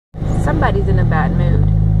Somebody's in a bad mood.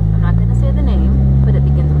 I'm not going to say the name, but it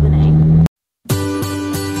begins with an A.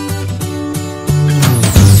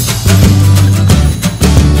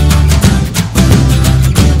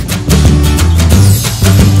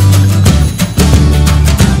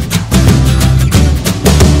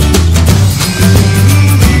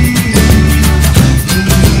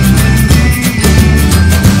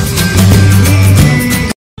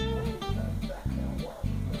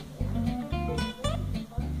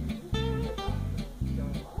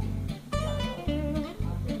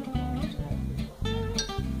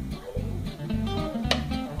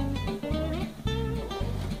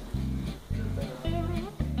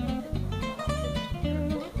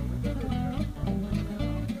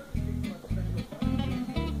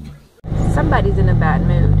 Somebody's in a bad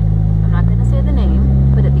mood. I'm not going to say the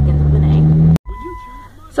name, but it begins with an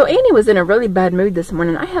A. So Annie was in a really bad mood this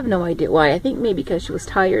morning. I have no idea why. I think maybe because she was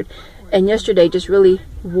tired. And yesterday just really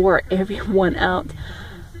wore everyone out.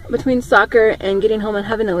 Between soccer and getting home and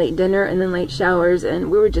having a late dinner and then late showers.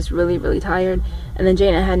 And we were just really, really tired. And then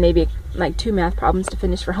Jana had maybe like 2 math problems to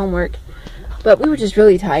finish for homework. But we were just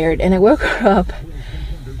really tired. And I woke her up.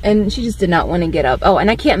 And she just did not want to get up. Oh, and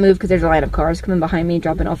I can't move because there's a line of cars coming behind me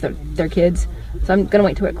dropping off their kids. So I'm going to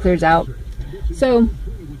wait till it clears out. So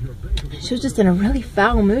she was just in a really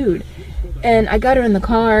foul mood. And I got her in the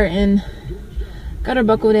car and got her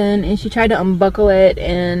buckled in. And she tried to unbuckle it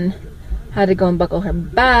and had to go unbuckle her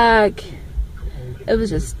back. It was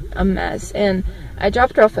just a mess. And I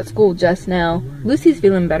dropped her off at school just now. Lucy's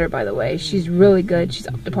feeling better, by the way. She's really good. She's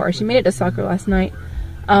up to par. She made it to soccer last night.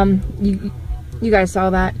 You guys saw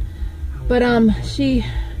that. But she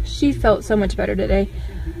felt so much better today.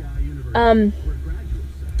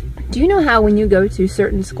 Do you know how when you go to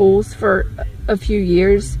certain schools for a few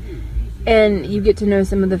years and you get to know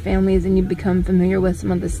some of the families and you become familiar with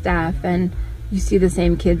some of the staff and you see the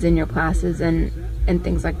same kids in your classes and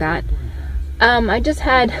things like that? I just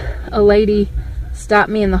had a lady stop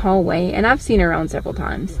me in the hallway, and I've seen her around several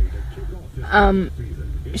times.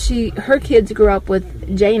 Her kids grew up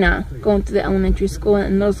with Jana going to the elementary school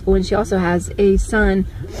and middle school, and she also has a son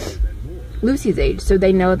Lucy's age, so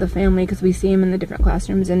they know the family because we see him in the different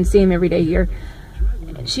classrooms and see him every day here.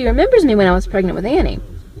 She remembers me when I was pregnant with Annie,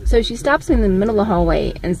 so she stops me in the middle of the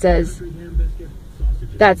hallway and says,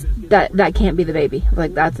 that can't be the baby. I'm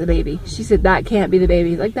like, that's the baby. She said, that can't be the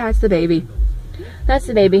baby. Like, that's the baby. That's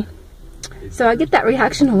the baby. So I get that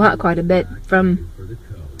reaction a lot, quite a bit, from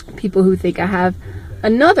people who think I have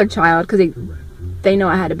another child because they know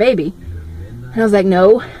I had a baby. And I was like,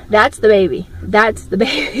 no, that's the baby. That's the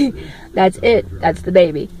baby. That's it. That's the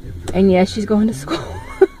baby. And yes, she's going to school.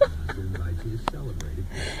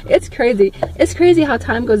 It's crazy. It's crazy how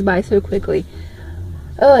time goes by so quickly.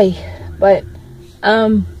 Oy. But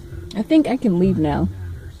I think I can leave now.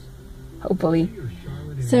 Hopefully.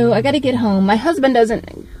 So I got to get home. My husband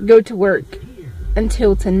doesn't go to work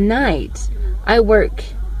until tonight. I work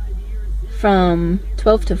from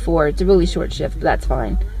 12 to 4. It's a really short shift, but that's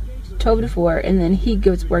fine. 12 to 4, and then he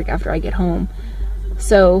goes to work after I get home.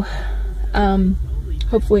 So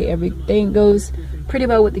hopefully everything goes pretty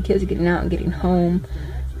well with the kids getting out and getting home.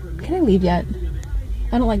 Can I leave yet?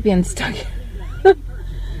 I don't like being stuck.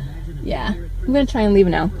 Yeah, I'm gonna try and leave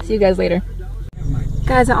now. See you guys later.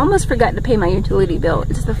 Guys, I almost forgot to pay my utility bill.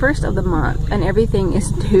 It's the first of the month and everything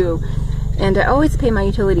is due. And I always pay my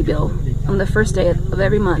utility bill on the first day of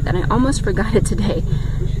every month, and I almost forgot it today.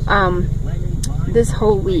 This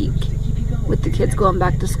whole week with the kids going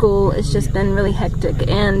back to school, it's just been really hectic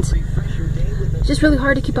and just really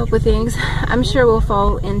hard to keep up with things. I'm sure we'll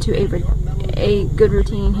fall into a good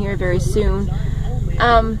routine here very soon.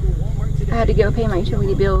 I had to go pay my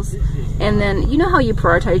utility bills, and then you know how you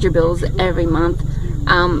prioritize your bills every month.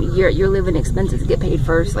 Your living expenses get paid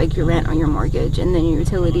first, like your rent or your mortgage, and then your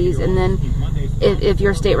utilities, and then if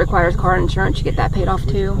your state requires car insurance, you get that paid off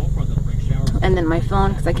too. And then my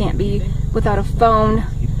phone, because I can't be without a phone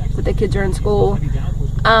with the kids are in school.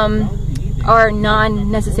 Our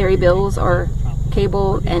non-necessary bills are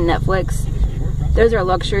cable and Netflix. Those are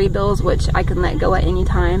luxury bills, which I can let go at any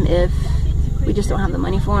time if we just don't have the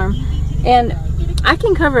money for them. And I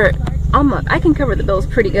can cover the bills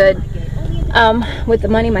pretty good with the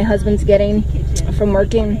money my husband's getting from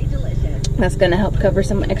working. That's gonna help cover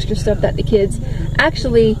some extra stuff that the kids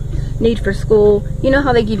actually need for school. You know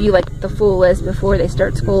how they give you like the full list before they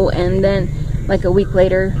start school, and then like a week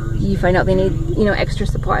later you find out they need, you know, extra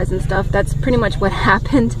supplies and stuff. That's pretty much what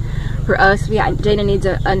happened for us. Yeah, Jana needs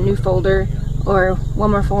a new folder or one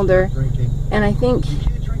more folder, and I think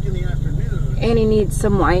Annie needs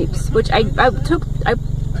some wipes, which I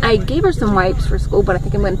I gave her some wipes for school, but I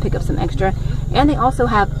think I'm going to pick up some extra. And they also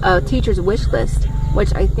have a teacher's wish list,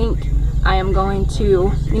 which I think I am going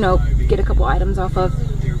to, you know, get a couple items off of.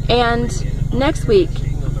 And next week,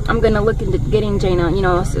 I'm going to look into getting Jaina, you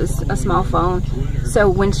know, a small phone. So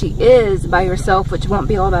when she is by herself, which won't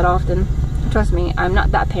be all that often, trust me, I'm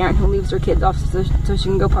not that parent who leaves her kids off so she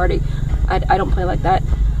can go party. I don't play like that.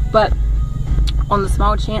 But on the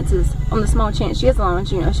small chance she is alone,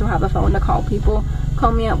 you know, she'll have a phone to call people,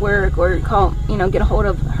 call me at work, or call, you know, get a hold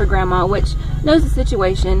of her grandma, which knows the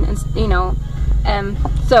situation, and you know,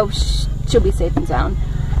 so she'll be safe and sound.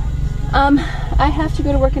 I have to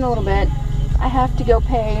go to work in a little bit. I have to go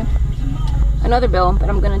pay another bill, but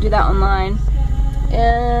I'm gonna do that online.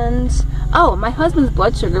 And oh, my husband's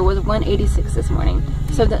blood sugar was 186 this morning,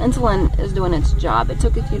 so the insulin is doing its job. It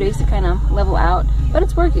took a few days to kind of level out, but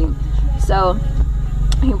it's working. So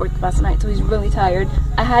he worked last night, so he's really tired.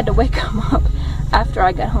 I had to wake him up after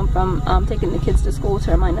I got home from taking the kids to school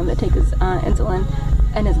to remind him to take his insulin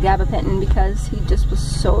and his gabapentin, because he just was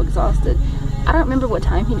so exhausted. I don't remember what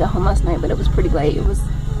time he got home last night, but it was pretty late. It was,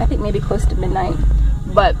 I think, maybe close to midnight.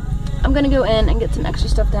 But I'm gonna go in and get some extra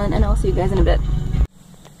stuff done, and I'll see you guys in a bit.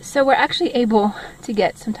 So we're actually able to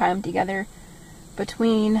get some time together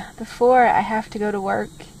between before I have to go to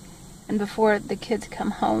work and before the kids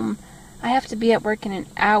come home. I have to be at work in an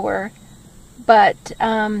hour, but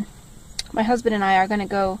my husband and I are going to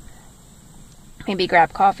go maybe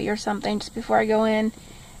grab coffee or something just before I go in,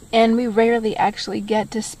 and we rarely actually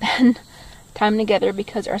get to spend time together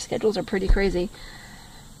because our schedules are pretty crazy.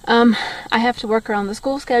 I have to work around the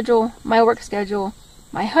school schedule, my work schedule,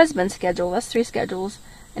 my husband's schedule, that's 3 schedules,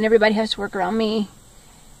 and everybody has to work around me,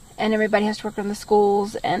 and everybody has to work around the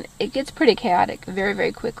schools, and it gets pretty chaotic very,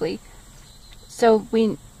 very quickly. So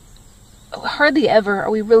we hardly ever are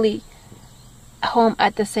we really home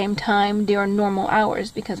at the same time during normal hours,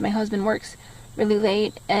 because my husband works really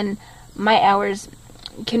late and my hours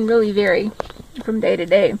can really vary from day to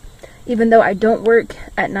day, even though I don't work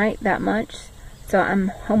at night that much, so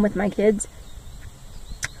I'm home with my kids.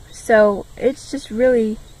 So it's just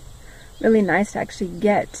really, really nice to actually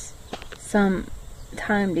get some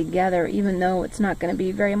time together, even though it's not going to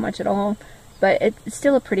be very much at all, but it's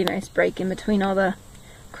still a pretty nice break in between all the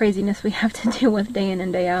craziness we have to deal with day in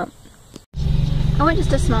and day out. I want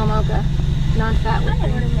just a small mocha, non-fat with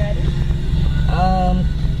cream.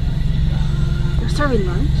 You're serving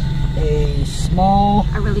lunch? A small...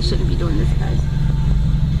 I really shouldn't be doing this, guys.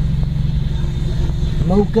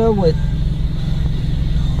 Mocha with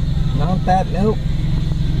non-fat milk.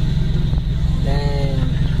 Then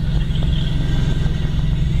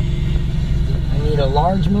I need a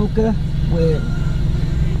large mocha with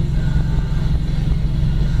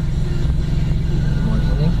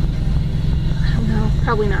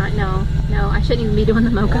Probably not. No, I shouldn't even be doing the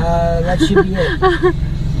mocha. That should be it. A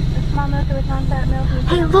small mocha with non-fat milk.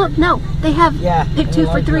 Hey, look! No, they have pick 2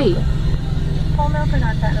 for $3. Mocha. Whole milk or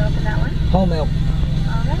non-fat milk in that one? Whole milk. All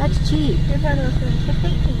right. That's cheap. Your total is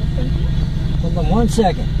 $6.18. Thank you. Hold on 1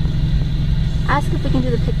 second. Ask if we can do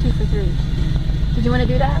the pick 2 for $3. Did you want to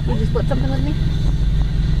do that? You just split something with me?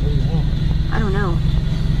 What do you want? I don't know.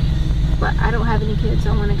 But I don't have any kids,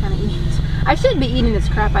 so I want to kind of eat. I should be eating this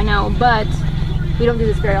crap, I know, but we don't do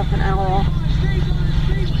this very often at all.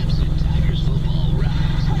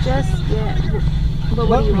 Just get... But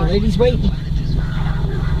what do you want? Ladies waiting.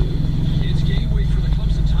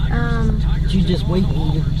 You just wait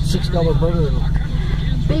and get $6 burger.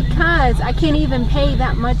 Because I can't even pay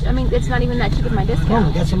that much. I mean, it's not even that cheap with my discount. Come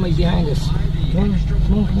on, we got somebody behind us. Come on.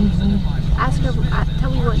 Ask her,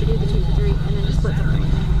 tell me what to do the 2 for $3, and then just split something.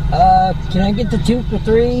 Can I get the 2 for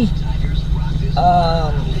 $3?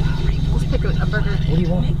 Let's pick a burger. What do you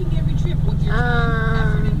want?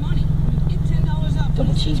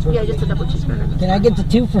 Double cheeseburger. Yeah, just a double cheeseburger. Can I get the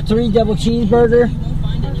 2 for $3 double cheeseburger?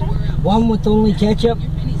 One with only ketchup.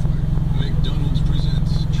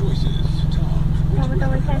 One with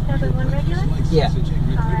only ketchup and one regular? Yeah. All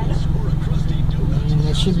right. And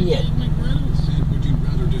that should be it. Okay.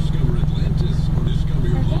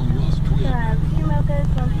 So I have 2 mochas,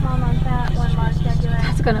 1 small non-fat, 1 large regular.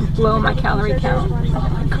 That's gonna blow my calorie count. One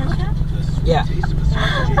salt and ketchup. Yeah.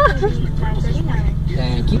 $9.39.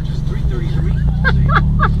 Thank you.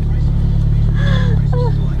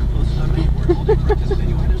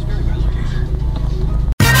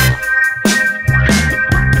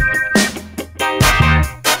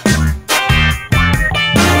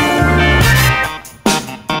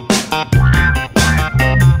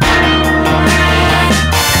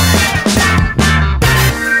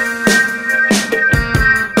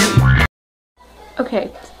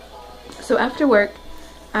 Okay, so after work,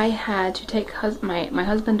 I had to take my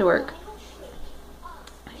husband to work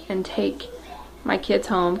and take my kids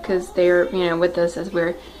home because they're, you know, with us as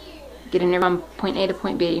we're getting from point A to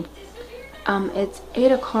point B. It's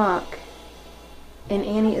 8 o'clock and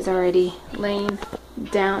Annie is already laying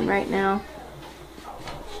down right now.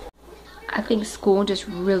 I think school just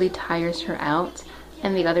really tires her out,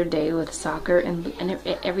 and the other day with soccer and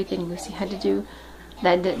everything Lucy had to do,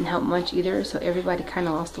 that didn't help much either, so everybody kind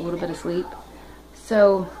of lost a little bit of sleep.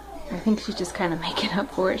 So I think she's just kind of making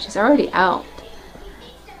up for it. She's already out,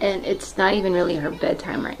 and it's not even really her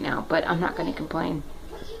bedtime right now, but I'm not going to complain.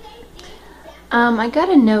 I got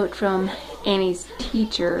a note from Annie's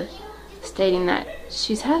teacher stating that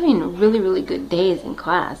she's having really good days in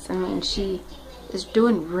class. I mean, she is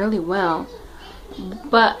doing really well,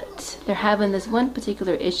 but they're having this one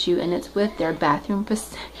particular issue, and it's with their bathroom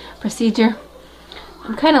procedure.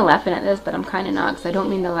 I'm kind of laughing at this, but I'm kind of not, because I don't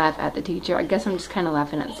mean to laugh at the teacher. I guess I'm just kind of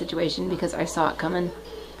laughing at the situation because I saw it coming.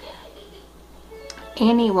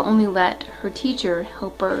 Annie will only let her teacher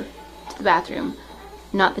help her to the bathroom,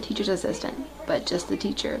 not the teacher's assistant, but just the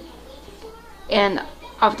teacher. And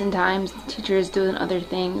oftentimes the teacher is doing other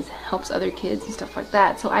things, helps other kids and stuff like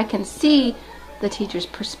that. So I can see the teacher's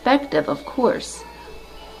perspective, of course.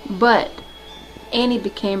 But Annie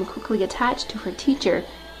became quickly attached to her teacher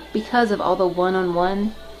because of all the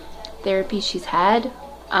one-on-one therapy she's had.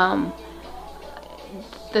 The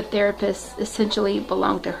therapist essentially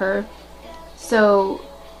belonged to her. So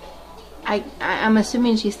I'm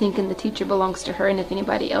assuming she's thinking the teacher belongs to her, and if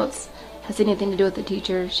anybody else has anything to do with the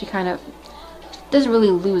teacher, she kind of doesn't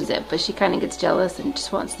really lose it, but she kind of gets jealous and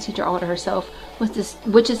just wants the teacher all to herself,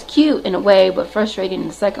 which is cute in a way, but frustrating in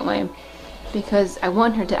the second way, because I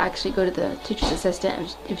want her to actually go to the teacher's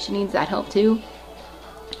assistant if she needs that help too.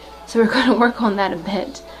 So we're going to work on that a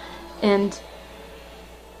bit, and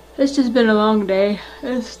it's just been a long day.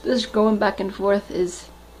 This going back and forth is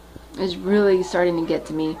really starting to get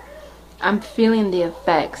to me. I'm feeling the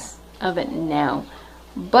effects of it now,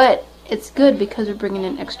 but it's good because we're bringing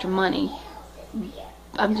in extra money.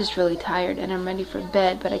 I'm just really tired and I'm ready for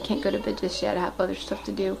bed, but I can't go to bed just yet. I have other stuff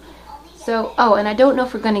to do. So, oh, and I don't know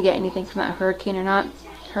if we're going to get anything from that hurricane or not.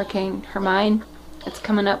 Hurricane Hermine. It's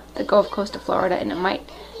coming up the Gulf Coast of Florida, and it might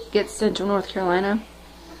get central North Carolina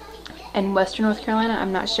and western North Carolina.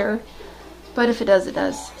 I'm not sure, but if it does, it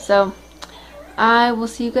does. So I will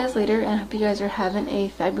see you guys later, and I hope you guys are having a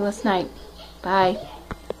fabulous night. Bye.